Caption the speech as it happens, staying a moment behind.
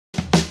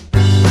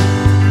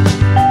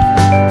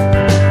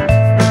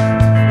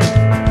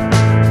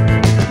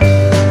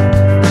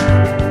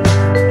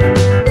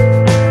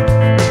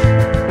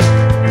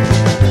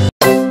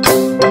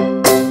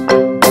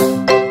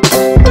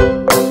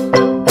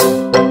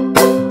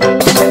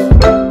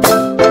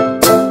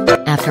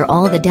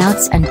the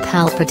doubts and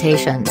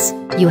palpitations,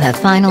 you have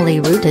finally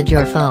rooted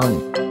your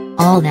phone.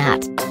 All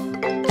that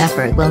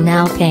effort will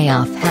now pay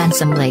off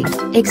handsomely,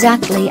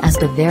 exactly as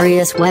the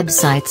various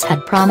websites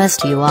had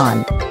promised you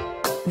on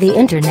the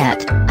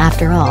internet.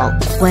 After all,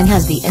 when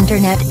has the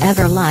internet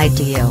ever lied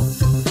to you?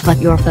 But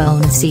your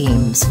phone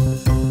seems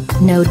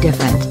no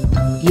different.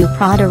 You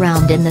prod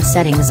around in the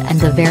settings and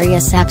the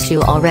various apps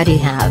you already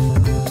have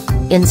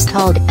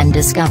installed and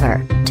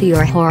discover, to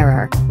your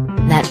horror,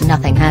 that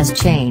nothing has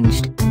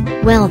changed.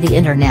 Well, the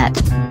internet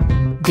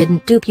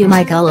didn't dupe you,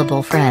 my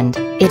gullible friend,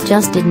 it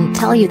just didn't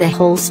tell you the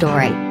whole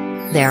story.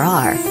 There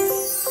are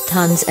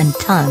tons and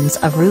tons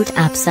of root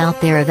apps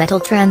out there that'll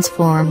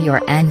transform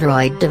your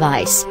Android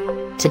device.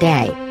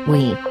 Today,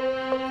 we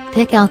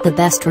pick out the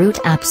best root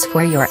apps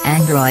for your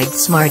Android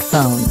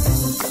smartphone.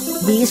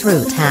 These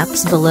root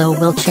apps below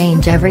will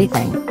change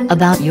everything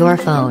about your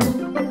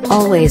phone.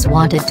 Always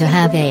wanted to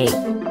have a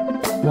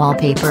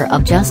wallpaper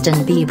of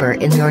Justin Bieber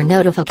in your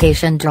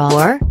notification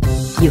drawer?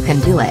 You can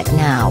do it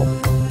now.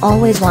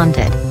 Always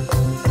wanted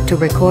to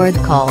record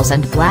calls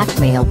and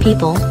blackmail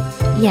people?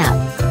 Yeah,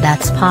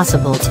 that's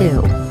possible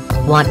too.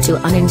 Want to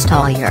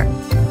uninstall your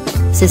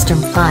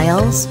system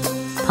files?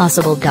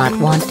 Possible.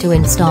 Want to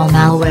install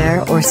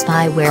malware or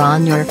spyware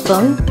on your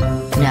phone?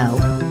 No.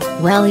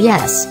 Well,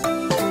 yes.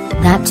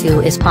 That too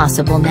is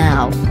possible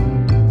now.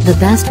 The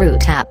best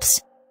root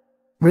apps.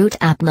 Root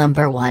app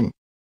number 1.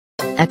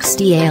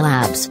 XDA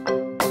Labs.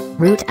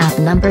 Root app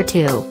number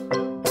 2.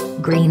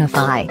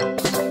 Greenify.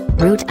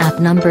 Root app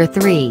number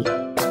 3.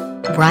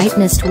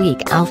 Brightness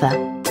Tweak Alpha.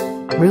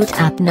 Root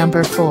app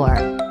number 4.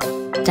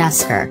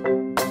 Tasker.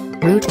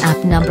 Root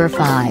app number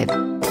 5.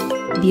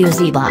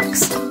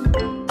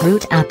 Busybox.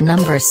 Root app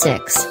number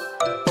 6.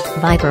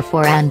 Viper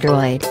for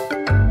Android.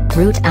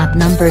 Root app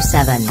number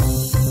 7.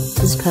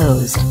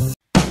 Xposed.